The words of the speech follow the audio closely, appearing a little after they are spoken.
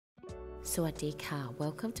Sawadee Khao,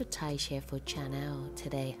 welcome to Thai Chef Food Channel.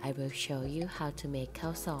 Today I will show you how to make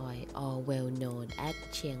Khao Soi, or well known as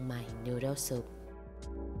Chiang Mai Noodle soup.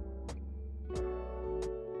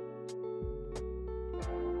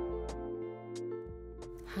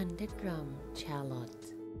 100 gram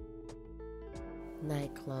Shallot, 9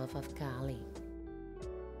 cloves of garlic,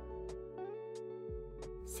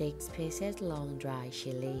 6 pieces long dry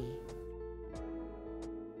chili,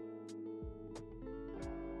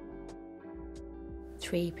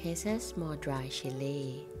 3 pieces small dry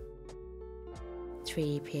chili,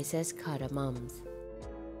 3 pieces cardamom,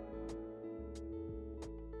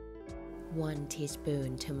 1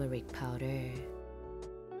 teaspoon turmeric powder,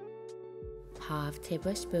 half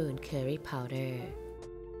tablespoon curry powder,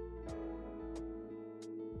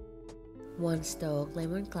 1 stalk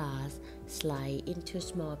lemongrass sliced into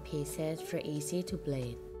small pieces for easy to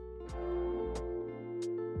blend.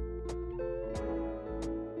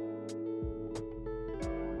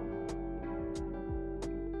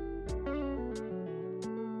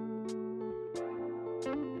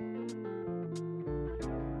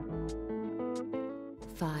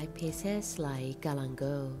 Five pieces sliced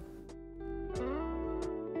Galangal,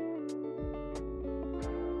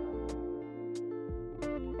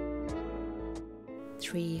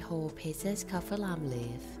 3 whole pieces Kaffir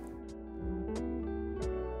leaf,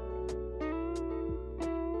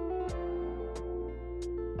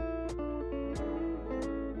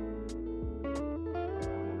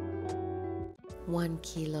 1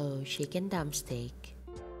 kilo chicken drumstick,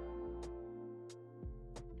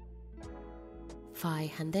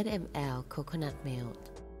 500 ml coconut milk,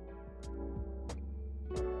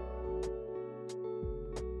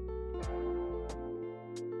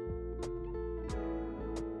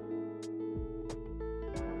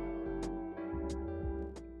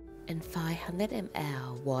 500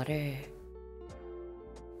 ml water,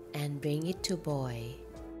 and bring it to boil.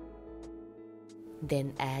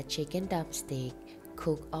 Then add chicken drumstick,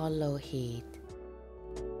 cook on low heat.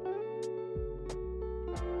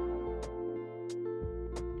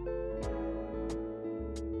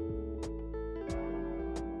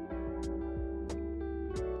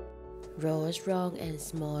 Roast long and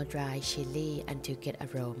small dry chili until get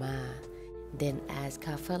aroma. Then add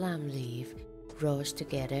kaffir leaf, roast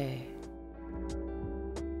together.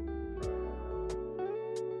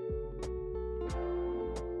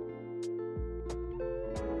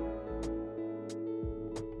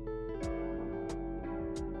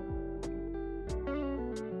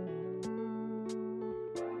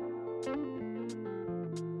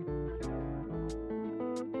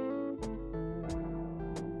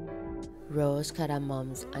 Roast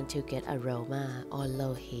cardamoms until get aroma on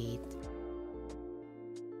low heat.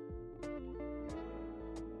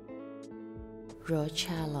 Roast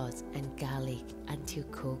shallots and garlic until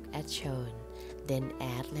cooked as shown. Then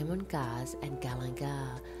add lemongrass and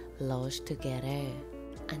galangal, roast together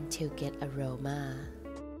until get aroma.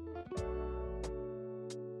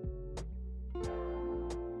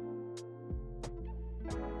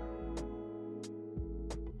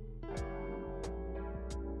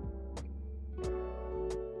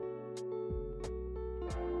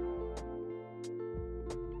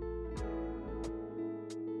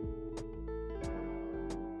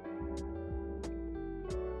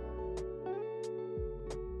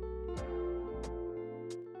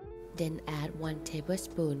 Then add 1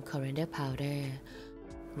 tablespoon coriander powder,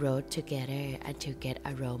 roast together until get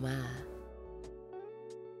aroma.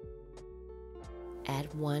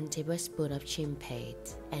 Add 1 tablespoon of chili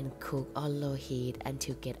paste and cook on low heat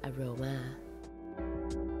until get aroma.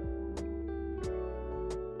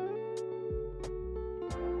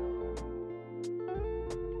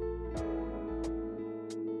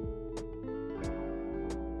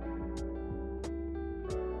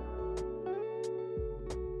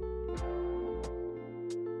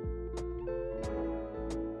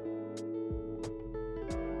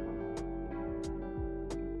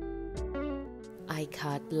 I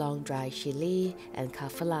cut long dry chili and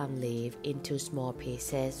kaffir leaf into small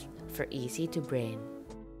pieces for easy to blend.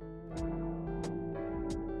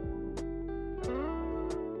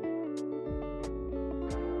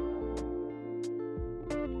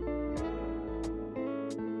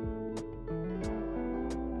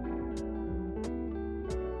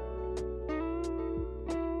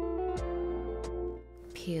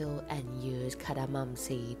 Peel and use cardamom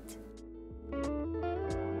seed.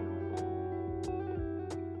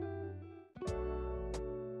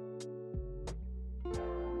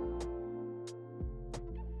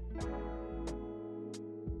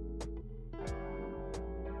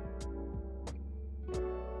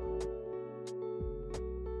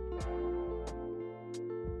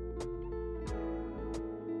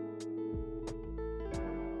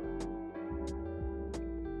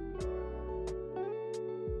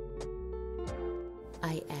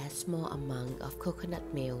 I add small amount of coconut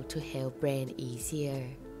milk to help blend easier.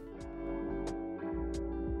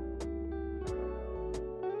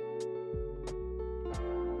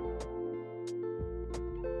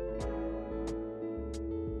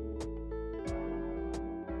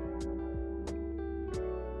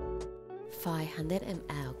 Add 500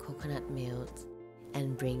 ml coconut milk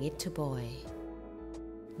and bring it to boil.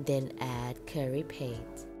 Then add curry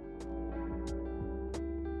paste.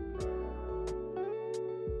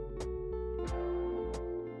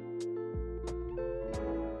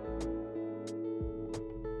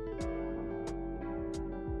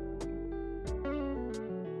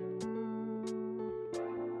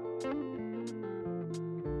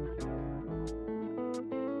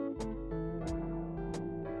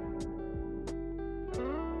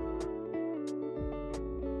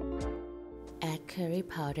 Add curry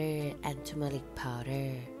powder and turmeric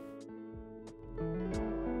powder.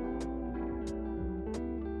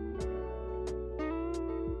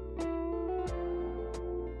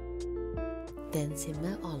 Then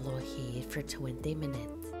simmer on low heat for 20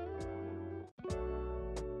 minutes.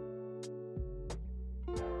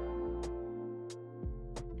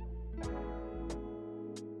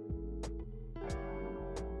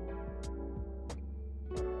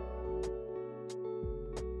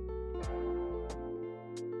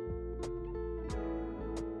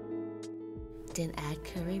 Then add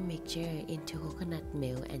curry mixture into coconut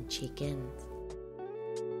milk and chicken.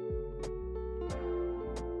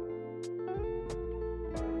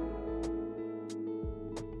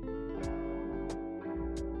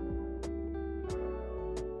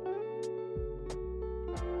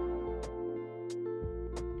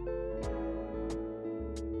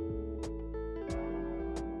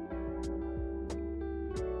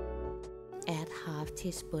 Add half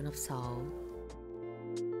teaspoon of salt.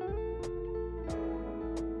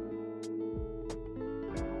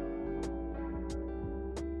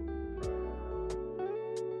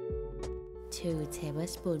 Two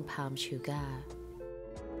tablespoon palm sugar.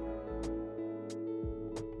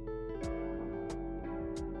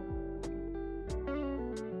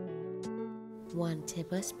 1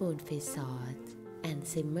 tablespoon fish sauce and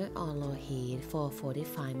simmer on low heat for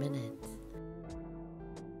 45 minutes.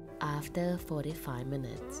 After 45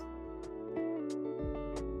 minutes,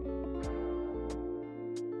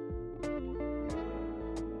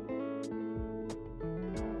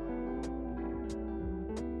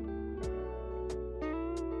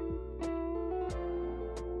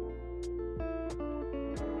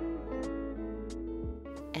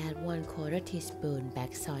 add 1/4 teaspoon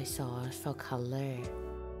black soy sauce for color.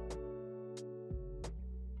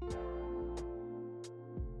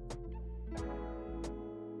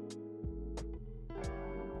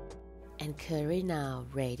 And curry now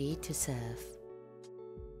ready to serve.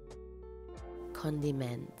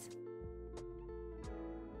 Condiment.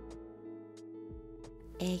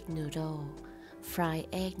 Egg noodle. Fry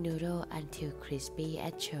egg noodle until crispy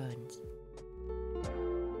as shown.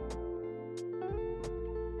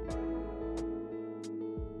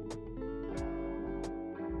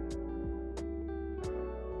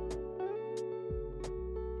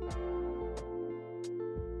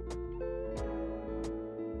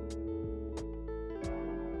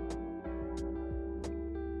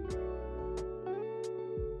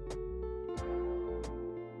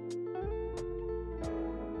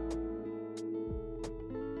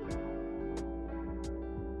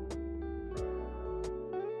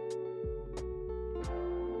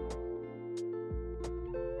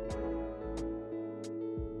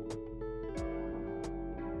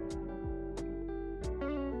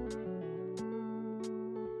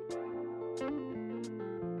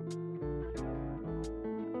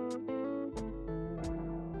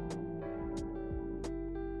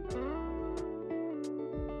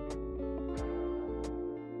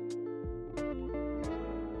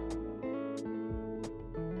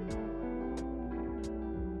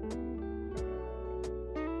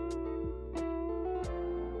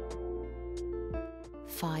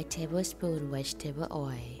 Five tablespoon vegetable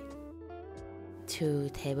oil. 2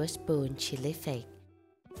 tablespoon chili flakes.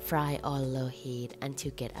 Fry on low heat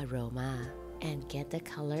until get aroma and get the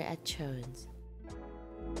color as shown.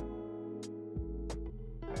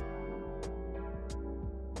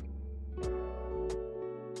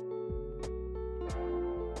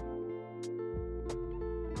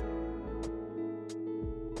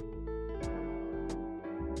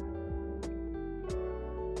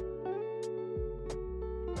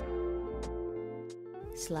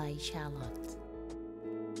 Slice shallot.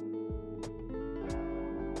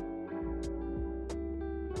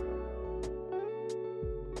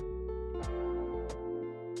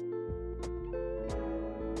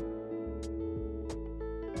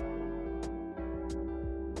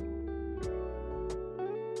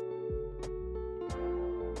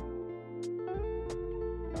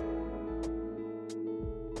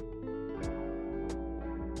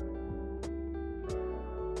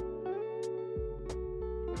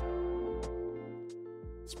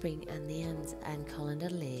 spring onions and coriander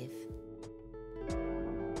leaf.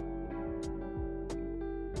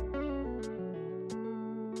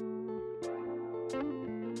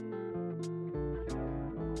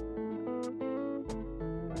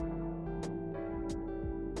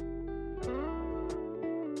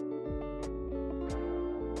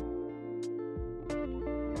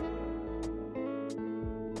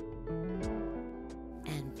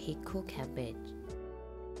 And pickled cabbage.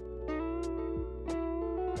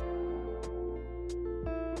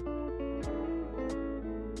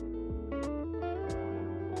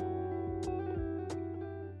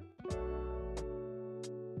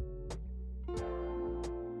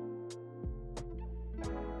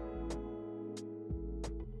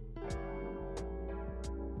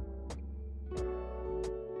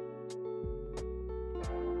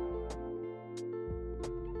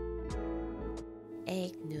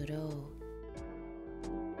 Egg noodle.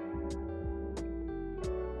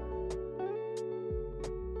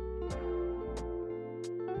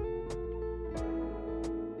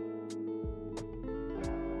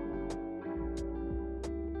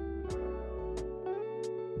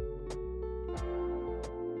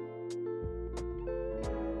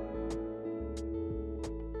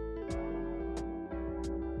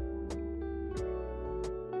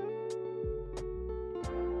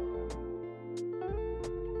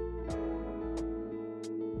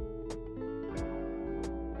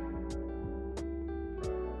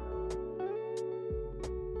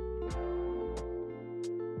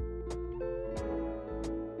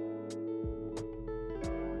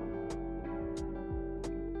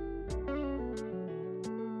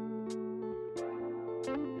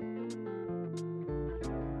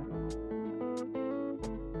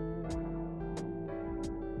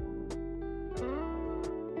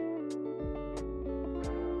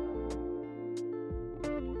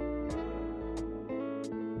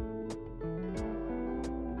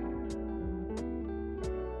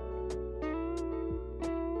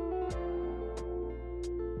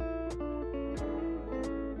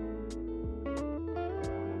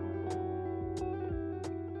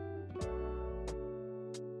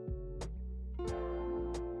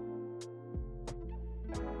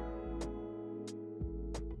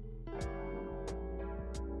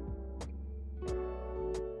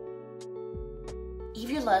 If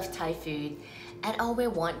you love Thai food and always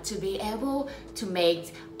want to be able to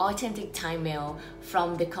make authentic Thai meal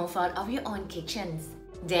from the comfort of your own kitchens,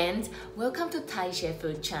 then welcome to ThaiChef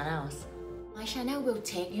Food Channels. My channel will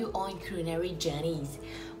take you on culinary journeys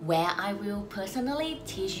where I will personally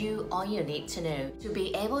teach you all you need to know to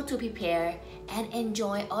be able to prepare and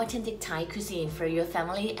enjoy authentic Thai cuisine for your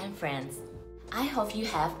family and friends. I hope you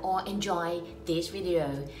have all enjoyed this video,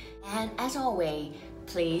 and as always,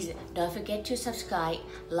 please don't forget to subscribe,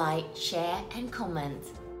 like, share and comment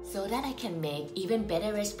so that I can make even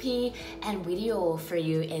better recipe and video for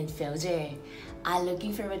you in future. I'm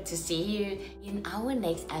looking forward to see you in our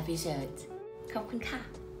next episode. ขอบคุณค่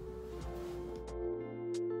ะ